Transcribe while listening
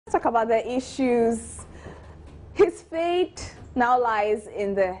Talk about the issues. His fate now lies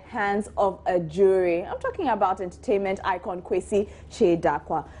in the hands of a jury. I'm talking about entertainment icon Kwesi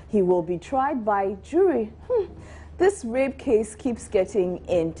Chedakwa. He will be tried by jury. This rape case keeps getting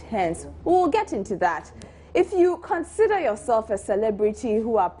intense. We'll get into that. If you consider yourself a celebrity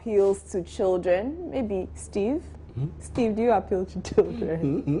who appeals to children, maybe Steve? Steve, do you appeal to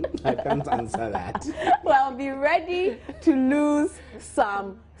children? I can't answer that. Well, be ready to lose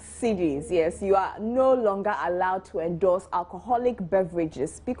some CDs. Yes, you are no longer allowed to endorse alcoholic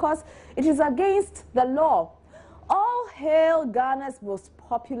beverages because it is against the law. All hail Ghana's most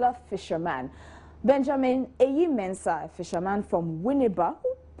popular fisherman, Benjamin Eyi-Mensah, a fisherman from Winneba,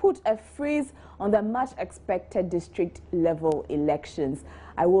 who put a freeze on the much-expected district-level elections.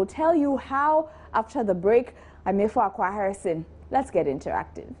 I will tell you how after the break. I'm Efo Akwa Harrison. Let's get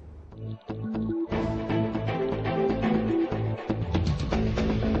interactive.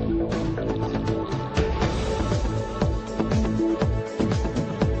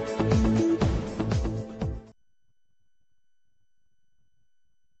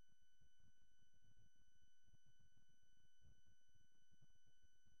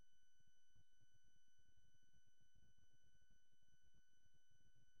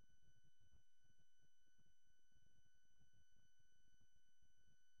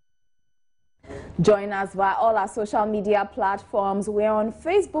 Join us via all our social media platforms. We're on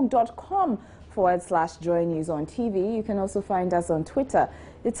facebook.com/Joy News on TV. You can also find us on Twitter.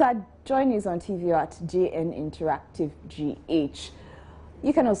 It's at Joy News on TV or at JN Interactive GH.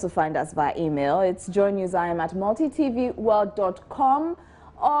 You can also find us via email. It's joynews@multitvworld.com,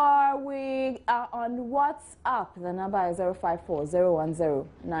 or we are on WhatsApp. The number is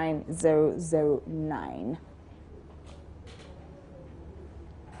 054-010-9009.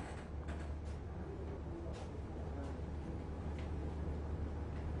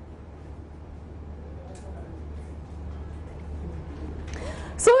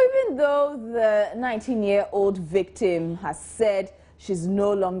 So even though the 19-year-old victim has said she's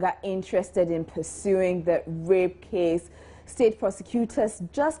no longer interested in pursuing the rape case, state prosecutors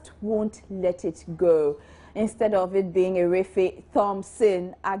just won't let it go. Instead of it being a Refe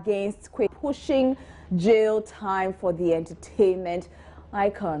Thompson against pushing jail time for the entertainment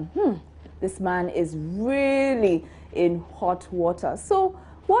icon. This man is really in hot water. So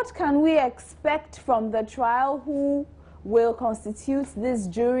what can we expect from the trial? Who will constitute this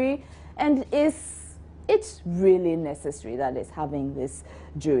jury, and is it really necessary that is having this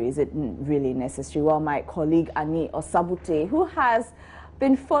jury? Is it really necessary? Well, my colleague Ani Osabute, who has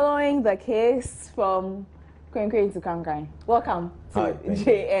been following the case from Kwenkwen to Kankai. Welcome to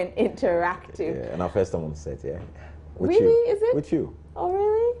JN Interactive. Yeah, and our first time on set, yeah. With really? You. Is it? With you. Oh,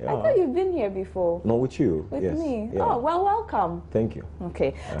 really? Yeah. I thought you've been here before. No, with you. With yes. me? Yeah. Oh, well, welcome. Thank you.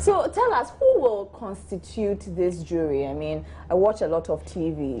 Okay. So tell us, who will constitute this jury? I mean, I watch a lot of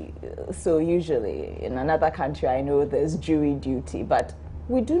TV, so usually in another country I know there's jury duty, but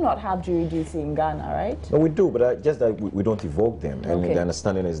we do not have jury duty in Ghana, right? No, we do, but just that we don't evoke them. Okay. I mean, the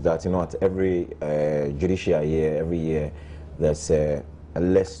understanding is that, you know, at every judicial year, every year, there's a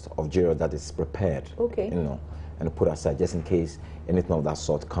list of jurors that is prepared. Okay. You know, and put aside just in case anything of that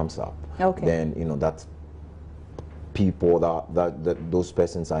sort comes up. Okay. Then, you know, that people, that those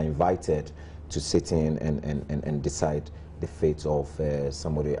persons are invited to sit in and decide the fate of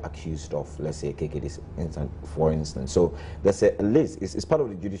somebody accused of, let's say, KKD, for instance. So there's a list. It's part of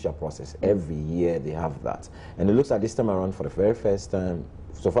the judicial process. Every year they have that. And it looks like this time around, for the very first time,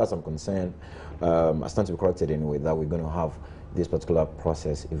 so far as I'm concerned, I stand to be corrected anyway, that we're going to have this particular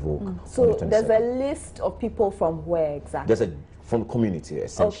process evoke. So there's a list of people from where exactly? There's from the community,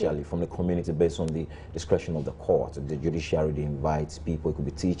 essentially, from the community, based on the discretion of the court. The judiciary invites people. It could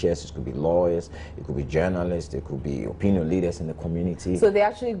be teachers, it could be lawyers, it could be journalists, it could be opinion leaders in the community. So they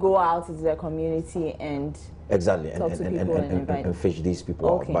actually go out into the community and exactly talk to people and fish these people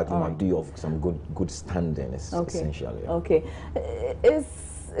out. But you might do of some good standing, essentially. Okay.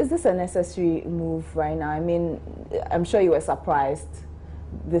 Is this a necessary move right now? I mean, I'm sure you were surprised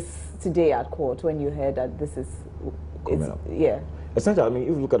today at court when you heard that this is criminal. Yeah. Essentially, I mean, if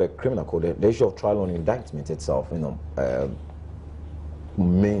you look at the criminal code, the issue of trial and indictment itself, you know,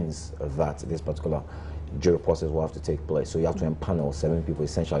 means that this particular jury process will have to take place. So you have to empanel 7 people,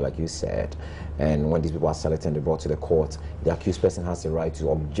 essentially, like you said. And when these people are selected and they're brought to the court, the accused person has the right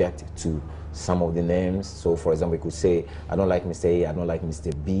to object to some of the names. So, for example, we could say, I don't like Mr. A, I don't like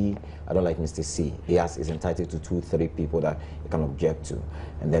Mr. B, I don't like Mr. C. He is entitled to 2-3 people that he can object to,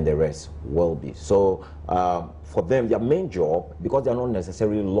 and then the rest will be. So, for them, their main job, because they're not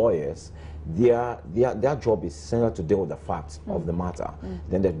necessarily lawyers, their job is centered to deal with the facts of the matter.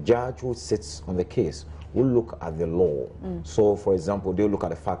 Then the judge who sits on the case will look at the law. So, for example, they'll look at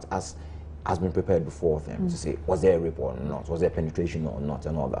the fact as has been prepared before them to say, was there a rape or not? Was there penetration or not,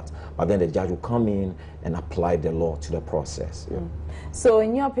 and all that. But then the judge will come in and apply the law to the process. So,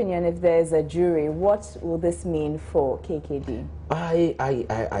 in your opinion, if there is a jury, what will this mean for KKD?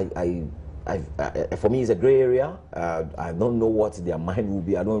 For me, it's a gray area. I don't know what their mind will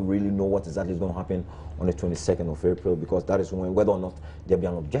be. I don't really know what exactly is going to happen on the 22nd of April, because that is when, whether or not there'll be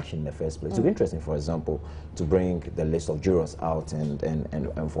an objection in the first place. It would be interesting, for example, to bring the list of jurors out and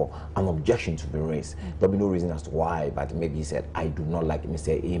for an objection to be raised. There'll be no reason as to why, but maybe he said, I do not like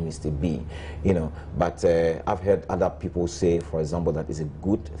Mr. A, Mr. B, you know. But I've heard other people say, for example, that it's a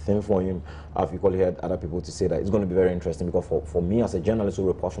good thing for him. I've equally heard other people to say that it's going to be very interesting, because for me as a journalist who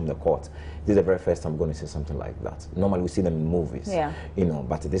reports from the court, this is the very first time I'm going to see something like that. Normally we see them in movies, you know,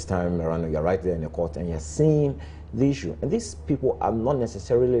 but this time around you're right there in the court and you're seeing the issue. And these people are not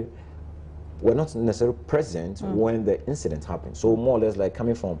necessarily, were not necessarily present when the incident happened. So more or less like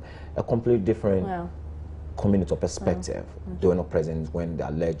coming from a completely different community or perspective. They were not present when the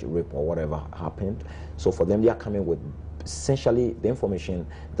alleged rape or whatever happened. So for them, they are coming with essentially the information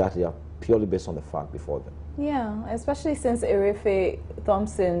that they are purely based on the fact before them. Yeah, especially since Erefe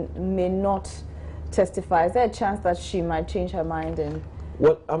Thompson may not testify. Is there a chance that she might change her mind? And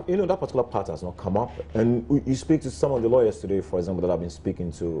well, you know, that particular part has not come up. And you speak to some of the lawyers today, for example, that I've been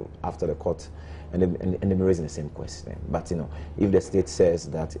speaking to after the court, and they've been raising the same question. But, you know, if the state says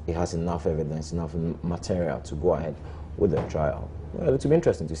that it has enough evidence, enough material to go ahead with the trial, well, it will be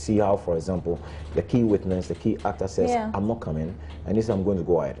interesting to see how, for example, the key witness, the key actor says, I'm not coming, and he says, I'm going to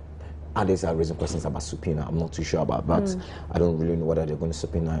go ahead. Others are raising questions about subpoena. I'm not too sure about that. I don't really know whether they're going to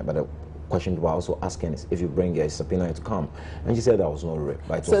subpoena, but the question people are also asking is, if you bring a subpoena to come, and she said that was not rape.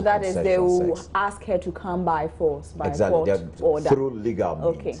 So that is, they will ask her to come by force, by court order, through legal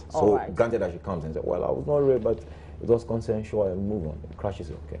means. Okay, so granted that she comes and says, well, I was not raped, but it was consensual, and move on. It crashes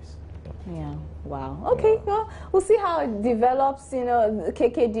your case. Yeah, wow. Okay, well, we'll see how it develops. You know,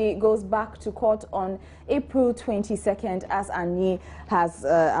 KKD goes back to court on April 22nd, as Annie has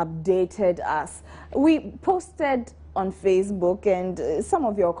updated us. We posted on Facebook, and some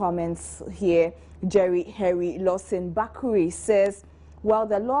of your comments here. Jerry Harry Lawson Bakuri says, well,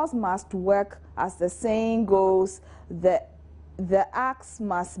 the laws must work, as the saying goes, the axe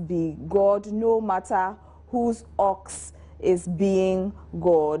must be God, no matter whose ox is being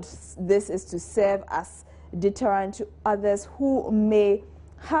God. This is to serve as deterrent to others who may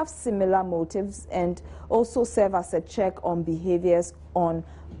have similar motives, and also serve as a check on behaviors on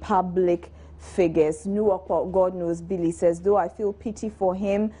public figures. Nuwakwa, God knows, Billy says, though I feel pity for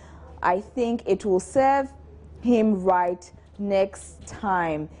him, I think it will serve him right next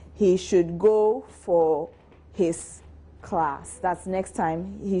time he should go for his class. That's next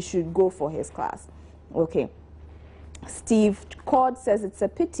time he should go for his class. Okay. Steve Cord says it's a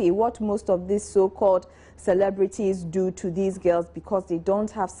pity what most of these so-called celebrities do to these girls, because they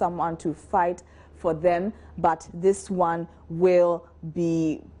don't have someone to fight for them, but this one will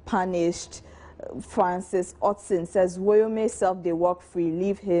be punished. Francis Otson says, Woyome self, they walk free,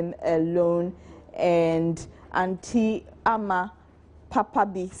 leave him alone. And Auntie Ama Papa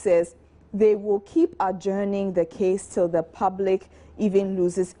B says, they will keep adjourning the case till the public even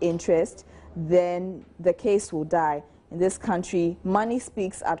loses interest, then the case will die. In this country, money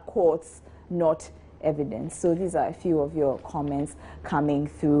speaks at courts, not evidence. So these are a few of your comments coming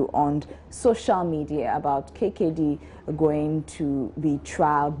through on social media about KKD going to be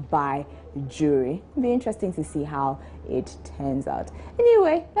tried by jury. It'll be interesting to see how it turns out.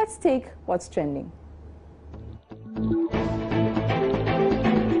 Anyway, let's take what's trending.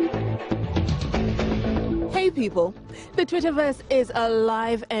 Hey people, the Twitterverse is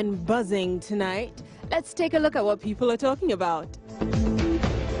alive and buzzing tonight. Let's take a look at what people are talking about.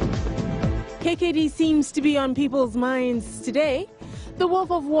 KKD seems to be on people's minds today. The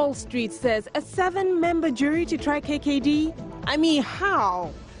Wolf of Wall Street says a 7-member jury to try KKD? I mean,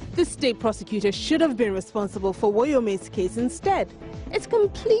 how? The state prosecutor should have been responsible for Woyome's case instead. It's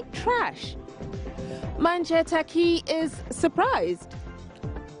complete trash. Manje Taki is surprised.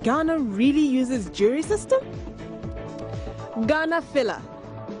 Ghana really uses jury system? Ghana Filler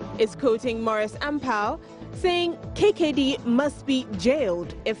is quoting Maurice Ampao, saying KKD must be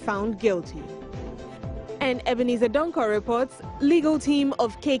jailed if found guilty. And Ebenezer Donko reports legal team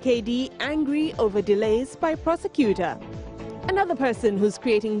of KKD angry over delays by prosecutor. Another person who's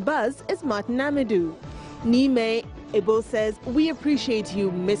creating buzz is Martin Amidou. Nime Ebo says, we appreciate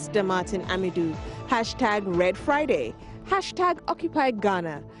you, Mr. Martin Amidou. Hashtag Red Friday. Hashtag Occupy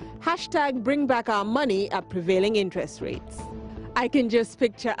Ghana. Hashtag bring back our money at prevailing interest rates. I can just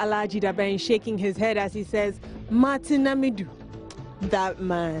picture Alhaji Daben shaking his head as he says, Martin Amidu, that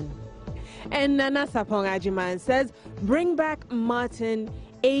man. And Nana Sapong Ajiman says, bring back Martin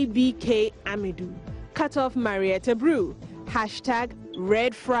ABK Amidu. Cut off Marietta Brew. Hashtag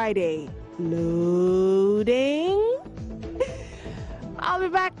Red Friday. Loading. I'll be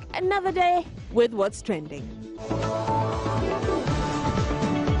back another day with what's trending.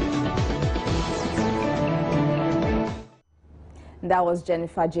 That was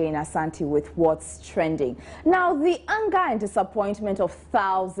Jennifer Jane Asante with What's Trending. Now, the anger and disappointment of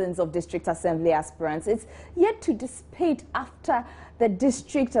thousands of district assembly aspirants is yet to dissipate after the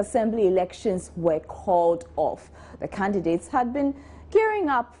district assembly elections were called off. The candidates had been gearing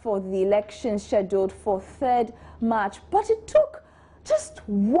up for the elections scheduled for 3rd March, but it took just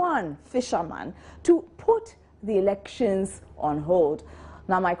one fisherman to put the elections on hold.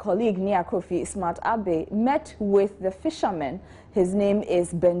 Now, my colleague Nia Kofi Smart Abe met with the fisherman. His name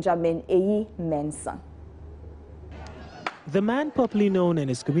is Benjamin Eyi Mensah. The man, popularly known in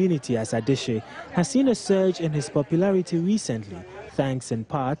his community as Adeshe, has seen a surge in his popularity recently, thanks in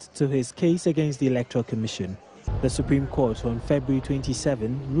part to his case against the Electoral Commission. The Supreme Court on February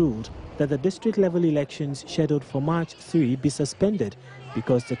 27 ruled that the district-level elections scheduled for March 3 be suspended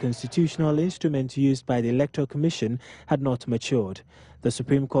because the constitutional instrument used by the Electoral Commission had not matured. The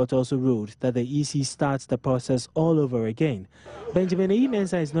Supreme Court also ruled that the EC starts the process all over again. Benjamin Eyi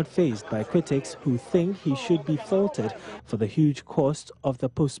Mensah is not fazed by critics who think he should be faulted for the huge cost of the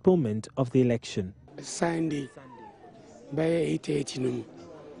postponement of the election. Sunday, by 8:80,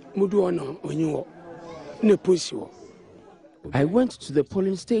 I went to the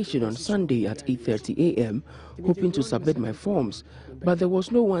polling station on Sunday at 8:30 a.m. hoping to submit my forms, but there was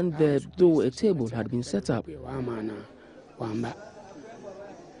no one there, though a table had been set up.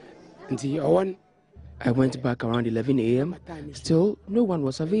 I went back around 11 a.m. Still, no one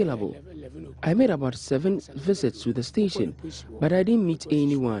was available. I made about 7 visits to the station, but I didn't meet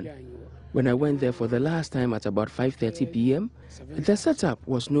anyone. When I went there for the last time at about 5:30 p.m., the setup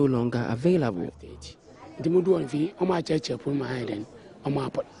was no longer available.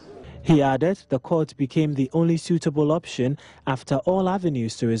 He added the court became the only suitable option after all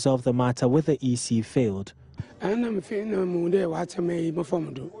avenues to resolve the matter with the EC failed. I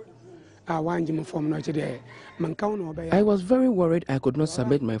was very worried I could not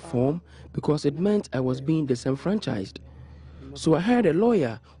submit my form because it meant I was being disenfranchised. So I hired a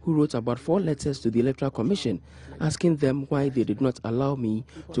lawyer who wrote about 4 letters to the Electoral Commission asking them why they did not allow me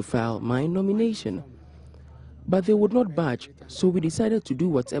to file my nomination. But they would not budge, so we decided to do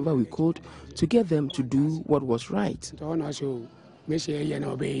whatever we could to get them to do what was right.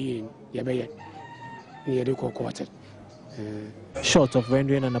 Short of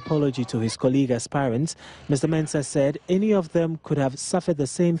rendering an apology to his colleague aspirants, Mr. Mensah said any of them could have suffered the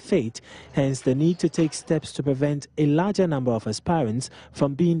same fate, hence the need to take steps to prevent a larger number of aspirants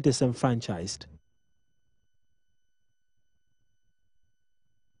from being disenfranchised.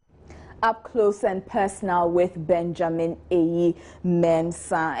 Up close and personal with Benjamin Eyi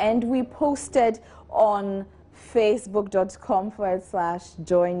Mensah, and we posted on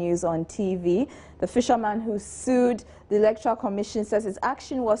facebook.com/Joy News on TV. The fisherman who sued the Electoral Commission says his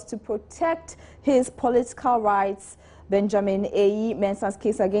action was to protect his political rights. Benjamin Eyi Mensah's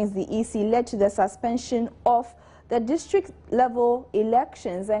case against the EC led to the suspension of the district-level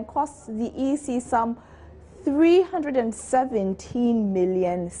elections and cost the EC some 317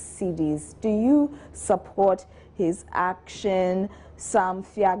 million cedis. Do you support his action? Sam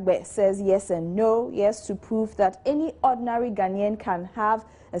Fiagbe says yes and no. Yes, to prove that any ordinary Ghanaian can have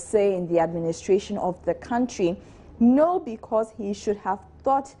a say in the administration of the country. No, because he should have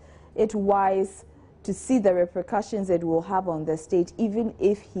thought it wise to see the repercussions it will have on the state, even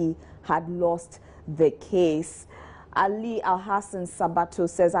if he had lost the case. Ali Al-Hassan Sabato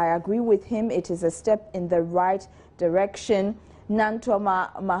says, I agree with him. It is a step in the right direction.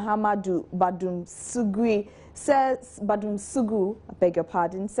 Nantoma Mahamadou Badum Sugri says, Badum Sugu, I beg your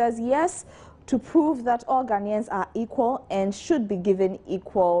pardon, says yes, to prove that all Ghanaians are equal and should be given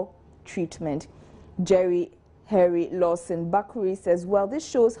equal treatment. Jerry Harry Lawson Bakuri says, well, this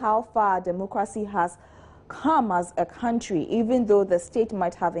shows how far democracy has come as a country, even though the state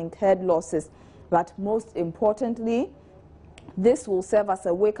might have incurred losses. But most importantly, this will serve as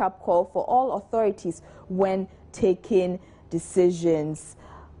a wake-up call for all authorities when taking decisions.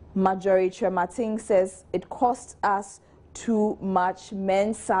 Marjorie Tremating says it cost us too much.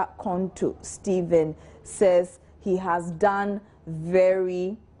 Mensah Konto Stephen says he has done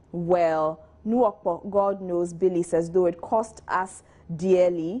very well. Nuokpo, God knows, Billy says, though it cost us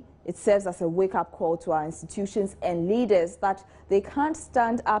dearly, it serves as a wake-up call to our institutions and leaders that they can't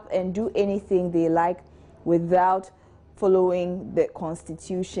stand up and do anything they like without following the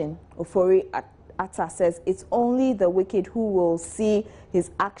Constitution. Ofori Atta says it's only the wicked who will see his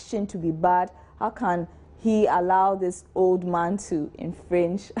action to be bad. How can he allow this old man to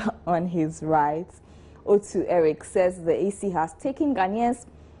infringe on his rights? Otu Eric says the AC has taken Ghanaians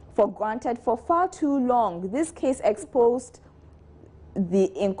for granted for far too long. This case exposed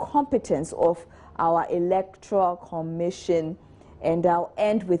the incompetence of our Electoral Commission. And I'll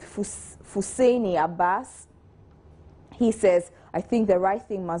end with Fusaini Abbas. He says, I think the right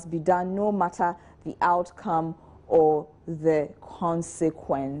thing must be done no matter the outcome or the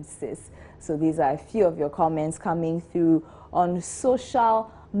consequences. So these are a few of your comments coming through on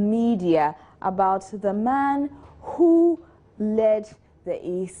social media about the man who led the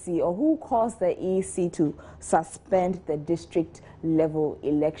EC, or who caused the EC to suspend the district level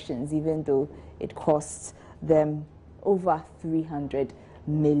elections, even though it costs them over 300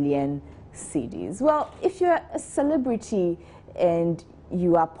 million cedis. Well, if you're a celebrity and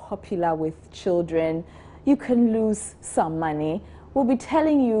you are popular with children, you can lose some money. We'll be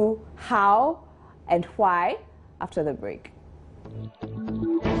telling you how and why after the break.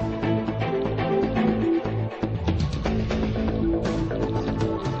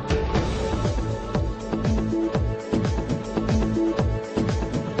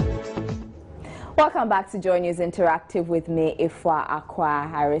 Welcome back to Joy News Interactive with me, Ifwa Akwa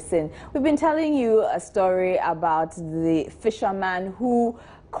Harrison. We've been telling you a story about the fisherman who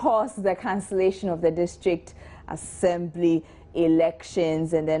caused the cancellation of the district assembly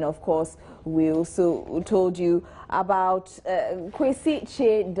elections, and then of course we also told you about Kwesi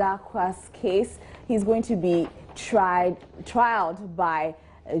Che Dakwa's case. He's going to be trialed by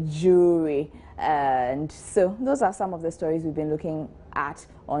a jury, and so those are some of the stories we've been looking at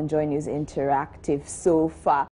on Joy News Interactive so far.